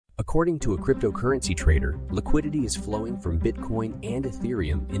According to a cryptocurrency trader, liquidity is flowing from Bitcoin and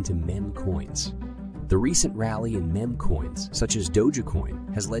Ethereum into memecoins. The recent rally in memecoins, such as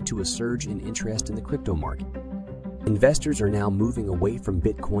Dogecoin, has led to a surge in interest in the crypto market. Investors are now moving away from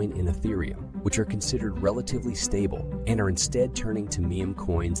Bitcoin and Ethereum, which are considered relatively stable, and are instead turning to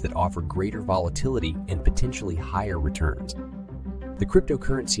memecoins that offer greater volatility and potentially higher returns. The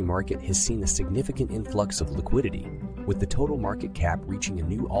cryptocurrency market has seen a significant influx of liquidity, with the total market cap reaching a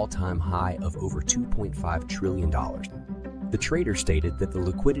new all-time high of over $2.5 trillion. The trader stated that the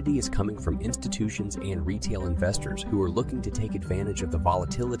liquidity is coming from institutions and retail investors who are looking to take advantage of the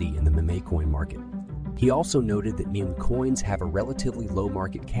volatility in the memecoin market. He also noted that memecoins have a relatively low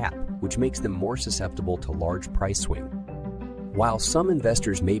market cap, which makes them more susceptible to large price swing. While some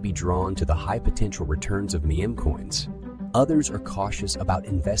investors may be drawn to the high potential returns of memecoins, others are cautious about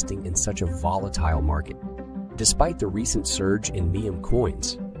investing in such a volatile market. Despite the recent surge in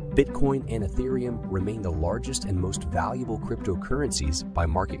memecoins, Bitcoin and Ethereum remain the largest and most valuable cryptocurrencies by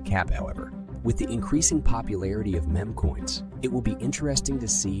market cap, however. With the increasing popularity of memecoins, it will be interesting to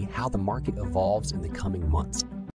see how the market evolves in the coming months.